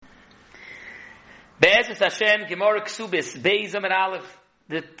Be'etzes Hashem, Gemara Kesubos, Beis Amar Aleph,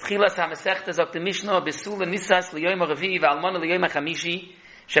 the Tchilas HaMasechta of the Mishnah, Besula Nisas L'Yom HaRavi'i V'Almana L'Yom HaChamishi,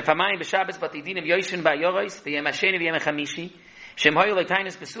 Shepamayim B'Shabbos Batidinim Yoshin Ba'Yoros, V'Yom HaSheni V'Yom HaChamishi, Shem Hoyo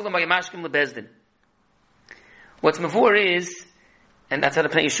L'Tainis Besula Ma'Yamashkim L'Bezdin. What's Mavur is, and that's how the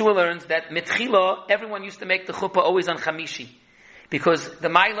Pnei Yeshua learns, that Mitchila, everyone used to make the chuppah always on Chamishi. Because the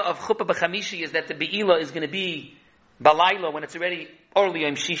Maila of chuppah b'Chamishi is that the Be'ila is going to be Balayla when it's already early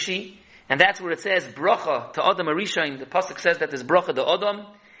Yom Shishi. And that's where it says bracha to Adam Arishain. The pasuk says that there's bracha to Adam,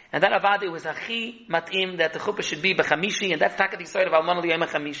 and that avadi was achi matim that the chuppah should be b'chamishi, and that's takati side of alman l'yom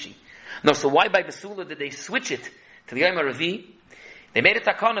chamishi. No, so why by Besula did they switch it to the Yom Ravi? They made it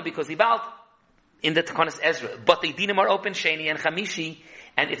takana because ibalt in the takanas Ezra, but the dinim are open sheni and chamishi,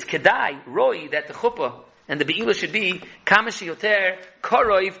 and it's kedai roi that the chuppah and the beila should be kamashi yoter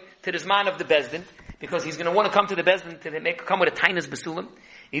koroiv to the zman of the bezdin, because he's going to want to come to the bezdin to come with a tainas besulim.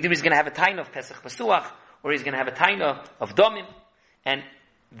 Either he's going to have a taina of Pesach Basuach, or he's going to have a taina of Domim, and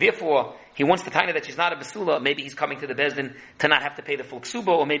therefore, he wants the taina that she's not a Basula, maybe he's coming to the Bezdin to not have to pay the full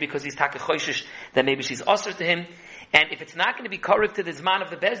Ksubo, or maybe because he's Taka Choishish, that maybe she's Osir to him. And if it's not going to be Korif to the Zman of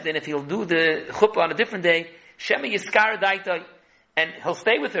the Bezdin, if he'll do the Chuppah on a different day, Shema Yiskar Daita, and he'll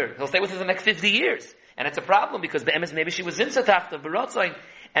stay with her. He'll stay with her for the next 50 years. And it's a problem, because the Emes, maybe she was Zimsatach of Barotzain,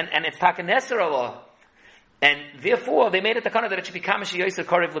 and it's Taka Neser Allah. And therefore, they made it takana that it should be kamashi yoser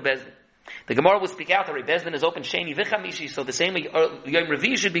korev lebezdin. The Gemara will speak out that Bezdin is open sheni v'chamishi, so the same Yom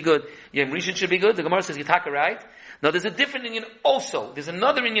Revi should be good, Yom Rishon should be good. The Gemara says Yitaka right. Now there's a different Indian also. There's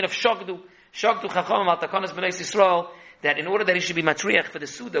another Indian of Shogdu Chacham al Takanas B'nai Yisrael, that in order that he should be matriach for the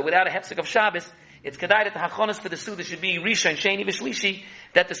Suda without a hefsek of Shabbos, it's kedai that the Hachonas for the Suda should be Rishon, Sheni v'Shlishi,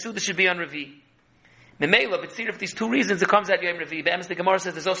 that the Suda should be on Revi. Memela, but see if these two reasons it comes out Yom Revi. But the Gemara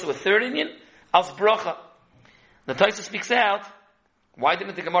says there's also a third Indian, als bracha. The Taisa speaks out, why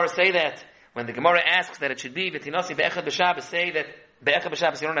didn't the Gemara say that? When the Gemara asks that it should be, V'tinasi be'echad b'Shabbos, say that be'echad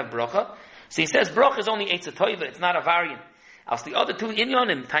b'Shabbos you don't have bracha. So he says bracha is only Eitz HaToiva, it's not a variant. As the other two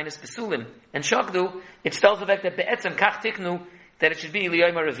inyonim, Tainis Besulim and Shogdu, it spells the fact that be'etzem kach tiknu, that it should be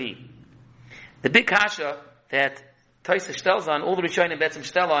L'yom HaRavi. The big kasha that Taisa stells on, all the Rishonim be'etzem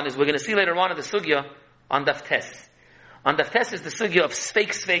shtel on, is we're going to see later on in the Sugya, on Daf Tes. On Daf Tes is the Sugya of Sveik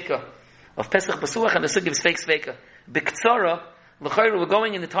Sveika, of Pesach Basuach and the Sugya of Sveik Sveika. B'ktsara, l'chayru, we're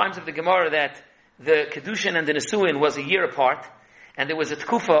going in the times of the Gemara that the Kedushin and the Nesuin was a year apart, and there was a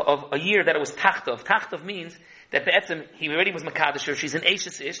tkufa of a year that it was tachtov. Tachtov means that be'etzem, he already was Makadasher, she's an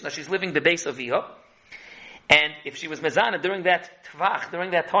Eishes Ish, now she's living the base of Iha, and if she was Mezana during that tvach,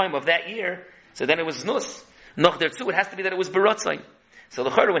 during that time of that year, so then it was Nus. Noch derzu, it has to be that it was Barotzai. So the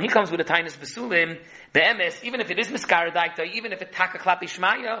Chayru, when he comes with a Tainis Besulim, the Emes, even if it is Miskara even if it Taka Klapi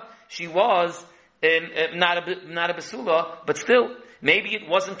Shmaya, she was not a Besula, but still, maybe it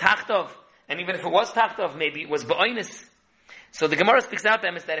wasn't Tachtov. And even if it was Tachtov, maybe it was Ba'oinis. So the Gemara speaks out,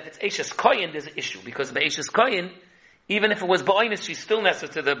 Emes, that if it's Eishes Koyin, there's an issue. Because by Eishes Koyin, even if it was Ba'oinis, she's still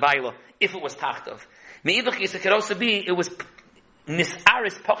necessary to the Baila, if it was Tachtov. Me'idach Yisra could also be, it was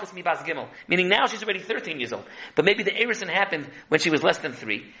Nisaris Pochas Mi Bas Gimel. Meaning now she's already 13 years old. But maybe the Erison happened when she was less than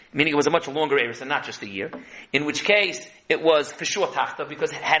 3. Meaning it was a much longer Erison, not just a year. In which case, it was for sure Tachta,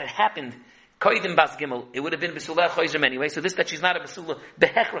 because had it happened Koidim Bas Gimel, it would have been Besulah Choyzim anyway. So this that she's not a Besulah,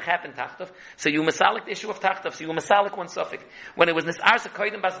 Behechrach happened Tachtov. So you Masalik the issue of Tachtov. So you Masalik one suffix. When it was Nisarsa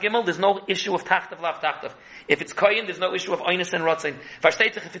Koidim Bas Gimel, there's no issue of Tachtov, Lav Tachtov. If it's Koyin, there's no issue of Oinus and Rotzain.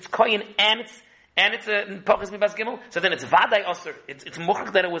 If it's Koyin and it's a Pochas Mibas Gimel, so then it's Vadai Osir. It's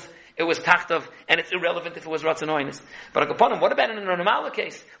Muchach that it was Tachtov, and it's irrelevant if it was Ratzon Oinus. But upon him, what about in a normal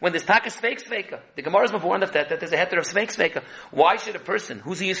case? When there's Taka Sveik Sveika, the Gemara is warned of that there's a heter of Sveik Sveika. Why should a person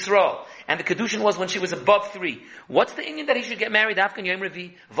who's a Yisrael, and the Kedushin was when she was above 3, what's the Indian that he should get married after Yom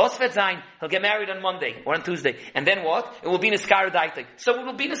Revi? Vos Zayin, he'll get married on Monday, or on Tuesday. And then what? It will be Niskara Daitai. So it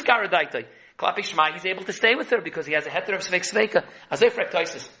will be Niskara Daitai. Klapi Shma, he's able to stay with her, because he has a heter of Sveik Sveika. As if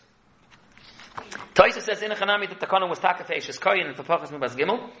Rektoisis. Taisa says in a Chanami that the Konan was Taka for Eishes Koyin and for Pachas Mibas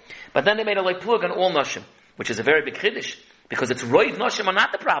Gimel, but then they made a light plug on all Noshim, which is a very big Chiddush, because it's Roiv Noshim are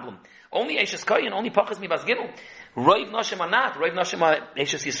not the problem. Only Eishes Koyin, only Pachas Mibas Gimel. Roiv Noshim are not. Roiv Noshim are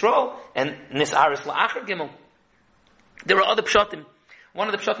Eishes Yisrael and Nisaris La'achar Gimel. There are other Pshatim. One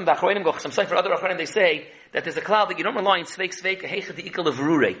of the Pshatim, the Achroinim Goch, some say for other Achroinim, they say that there's a cloud that you don't rely on Sveik Sveik, Heicha the Ikal of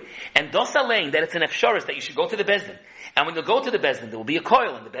Rurei. And Dos Alein, that it's an Efsharis, that you should go to the Bezdin. And when you go to the Bezdin, there will be a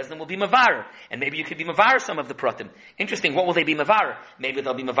coil, and the Bezdin will be Mavar. And maybe you could be Mavar some of the Pratim. Interesting, what will they be Mavar? Maybe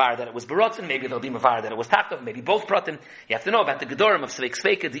they'll be Mavar that it was Barotzin, maybe they'll be Mavar that it was Tachtov, maybe both Pratim. You have to know about the Gedorim of Sveik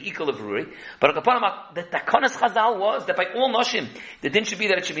Sveik, the Ikal of Rurei. But the Takonas Chazal was that by all Noshim, the din should be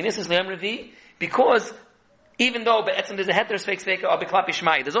that it should be Nisas Le'am Revi, because Even though be'etzem there's a heter of sveik sveika or beklapi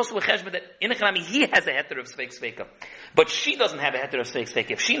shmai, there's also a cheshbon that in echanami he has a heter of sveik sveika, but she doesn't have a heter of sveik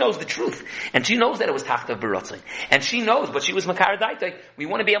sveika. If she knows the truth and she knows that it was tachta of berotzai, and she knows, but she was makar daitai, we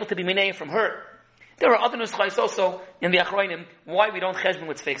want to be able to be minei from her. There are other nuschais also in the achroinim why we don't cheshbon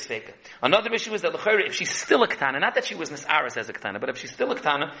with sveik sveika. Another issue is that l'chayre, if she's still a ketana, not that she was nisaris as a ketana, but if she's still a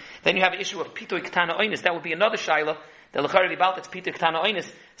ketana, then you have an issue of pitoi ketana oinis. That would be another shaila. The l'chayre about it's pitoi ketana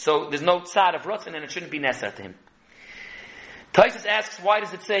oinis, so there's no tzad of rotzen and it shouldn't be neser to him. Taisus asks, why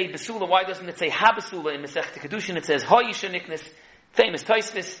does it say besula? Why doesn't it say ha besula in Masechta Kedushin? It says ha yisha niknes. Famous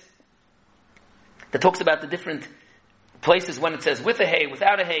Taisus that talks about the different places when it says with a hay,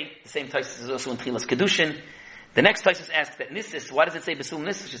 without a hay. The same Taisus is also in Tchilas Kedushin. The next Taisus asks that nisis. Why does it say besula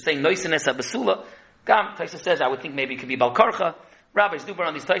nisis? It's saying noisenes ha besula. Gam Taisus says I would think maybe it could be balkarcha. Rabbis do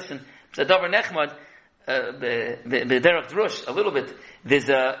on these Taisun. So davar nechmad. The derech drush a little bit. There's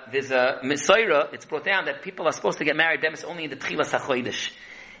a misaira. It's brought down that people are supposed to get married demis only in the tchilas hachodesh,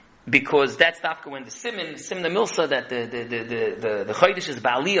 because that's dafka when the simon milsa that the chodesh is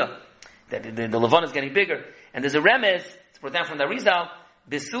baaliyah, that the levana is getting bigger, and there's a remez. It's brought down from the Rizal.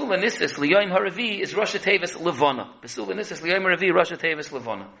 Besula nisis liyoim haravi is Rosh Tevis levana. Besula nisis liyoim haravi Rosh Tevis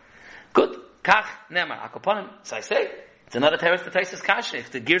levana. Good. Kach nemar akopanim. So I say. It's another teretz to Taisus Kasha.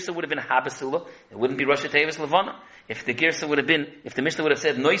 If the girsa would have been habasula, it wouldn't be Rosh Tevis Levana. If the girsa would have been, if the Mishnah would have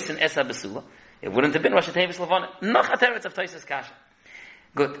said Noisen es habasula, it wouldn't have been Rosh Tevis Levana. Noch a teretz of Taisus Kasha.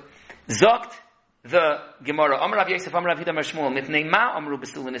 Good. Zogt the Gemara. Amar Rav Yosef, Amar Rav Hida Mar Shmuel. Mitnei ma amru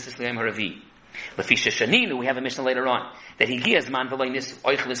besula nisis liyom haravi. Lefi sheshaninu, we have a Mishnah later on that he gives man v'loy nis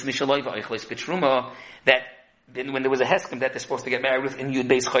oichlis mishaloi v'oichlis betruma, that when there was a heskim that they're supposed to get married with in Yud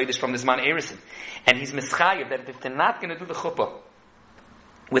Beis Chodesh from this man Erison. And he's mischayev that if they're not going to do the chuppah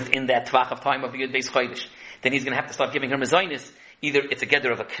within that tvach of time of the Yud Beis Chodesh, then he's going to have to start giving her mezainis. Either it's a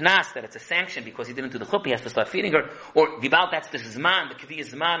gather of a knas, that it's a sanction because he didn't do the chuppah, he has to start feeding her, or vibal, that's the zman, the kvi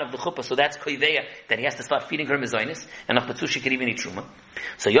zman of the chuppah, so that's koiveya, that he has to start feeding her mezainis, and of the she could even eat truma.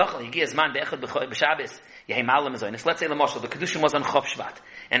 So yochel, he gives zman be'echad b'shabes, yehi ma'ala mezainis. Let's say the Moshe, the kedushin was on Chof Shvat,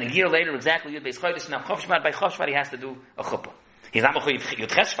 and a year later, exactly Yud Beis Chodesh, now Chof Shvat, by Chof Shvat, he has to do a chuppah. He's not mechuyev Yud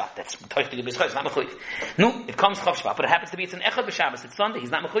Ches Shvat, that's Toich Yud Beis Chodesh, not mechuyev. No, it comes Chof Shvat, but it happens to be it's an echad b'shabes, it's Sunday, he's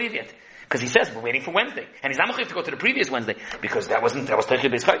not mechuyev yet. Because he says, we're waiting for Wednesday. And he's not mechuyev to go to the previous Wednesday, because that was Toich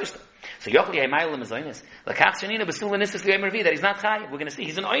Yud Beis Chodesh. So Yochel yehi ma'ala mezainis. L'kach shenina besula nisis liyom revi, that he's not chayiv. We're going to see,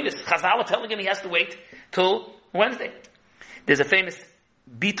 he's an oinus. Chazal are telling him he has to wait till Wednesday. There's a famous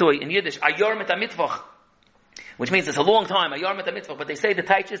bitoy in Yiddish, ayor mit ha-mitvach, which means it's a long time, ayor mit ha-mitvach, but they say the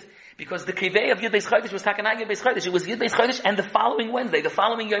taiches, because the kivei of Yud Beis Chodesh was takanai Yud Beis Chodesh. It was Yud Beis Chodesh and the following Wednesday, the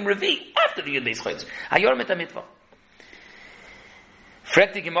following Yom Revi, after the Yud Beis Chodesh. Ayor mit ha-mitvach.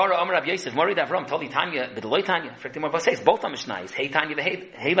 Frek the Gemara, Amar Rav Yosef, Mori Davram, Toli Tanya, B'deloi Tanya. Frek the Gemara says, both are Mishnayos. Hey Tanya,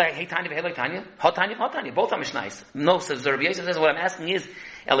 Hey Tanya, V'Heloi Tanya. Hot Tanya, both are Mishnayos. No, says Rav Yosef says, what I'm asking is,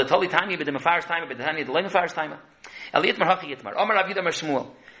 El Toli Tanya, B'de Mefarsh Tanya, B'de Tanya, B'deloi Mefarsh Tanya. El Yitmar Hachi Yitmar. Amar Rav Yida Mar Shmuel.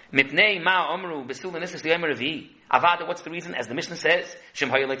 Mipnei Ma Amru, Besula Nisis Liyom Revi. Avada, what's the reason? As the Mishnah says, Shem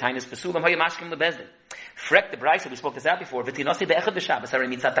Hayolei Tainis Besulam, Hayom Ashkim Lebezdin. Frek the Brisa, we spoke this out before, V'tinasi Be'echad B'Shabbos, Hare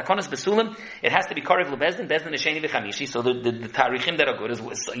Mitzat Takonos Besulam, it has to be Karev Lebezdin, Bezdin Nesheni V'Chamishi, so the Tarichim that are good is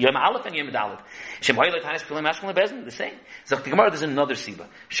Yom Aleph and Yom Dalet. Shem Hayolei Tainis Besulam, Ashkim Lebezdin, the same. So the Gemara, there's another Siba.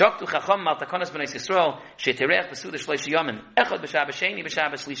 Shoktu Chacham Mal Takonos B'Nais Yisrael, Sheterech Besuda Shleish Yomen, Echad B'Shabbos, Sheni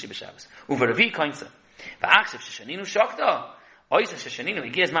B'Shabbos, Shlishi B'Shabbos. U'V'Revi Koinsa. V'Achshav Sheshaninu Shokta. Oisa Sheshaninu, he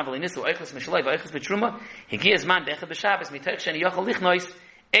gives man v'linisu, oichlis mishaloi, v'oichlis b'truma, he gives man be'echad b'Shabbos, mitoich sheni yochel lichnois,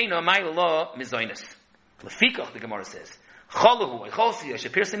 eino ma'il lo mizoinus. Lefikach, the Gemara says, choluhu, oicholsi,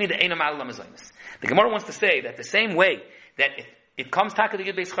 shepirsani, the eino ma'il lo mizoinus. The Gemara wants to say that the same way that it comes taka the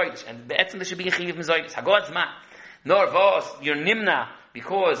Yud Beis Chodesh, and be'etzim there should be a chiyiv mizoinus, hagod's man, nor vos, you're nimna,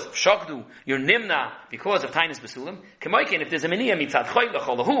 because of shogdu, you're nimna, because of tainis besulim. Kemoikin, if there's a meniya mitzad choyle,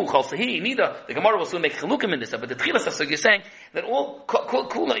 cholahu, cholsahi, nida, the Gemara will soon make chilukim in this, but the tchilas of so you're saying that all kulu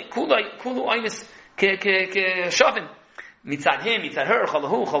oinis shovin, mitzad him, mitzad her,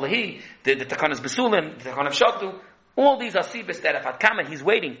 cholahu, cholahi, the takanas besulim, the takan of shogdu, all these are sibis that if at kama he's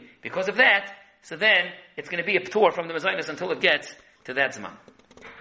waiting because of that, so then it's going to be a p'tor from the mezainis until it gets to that zman.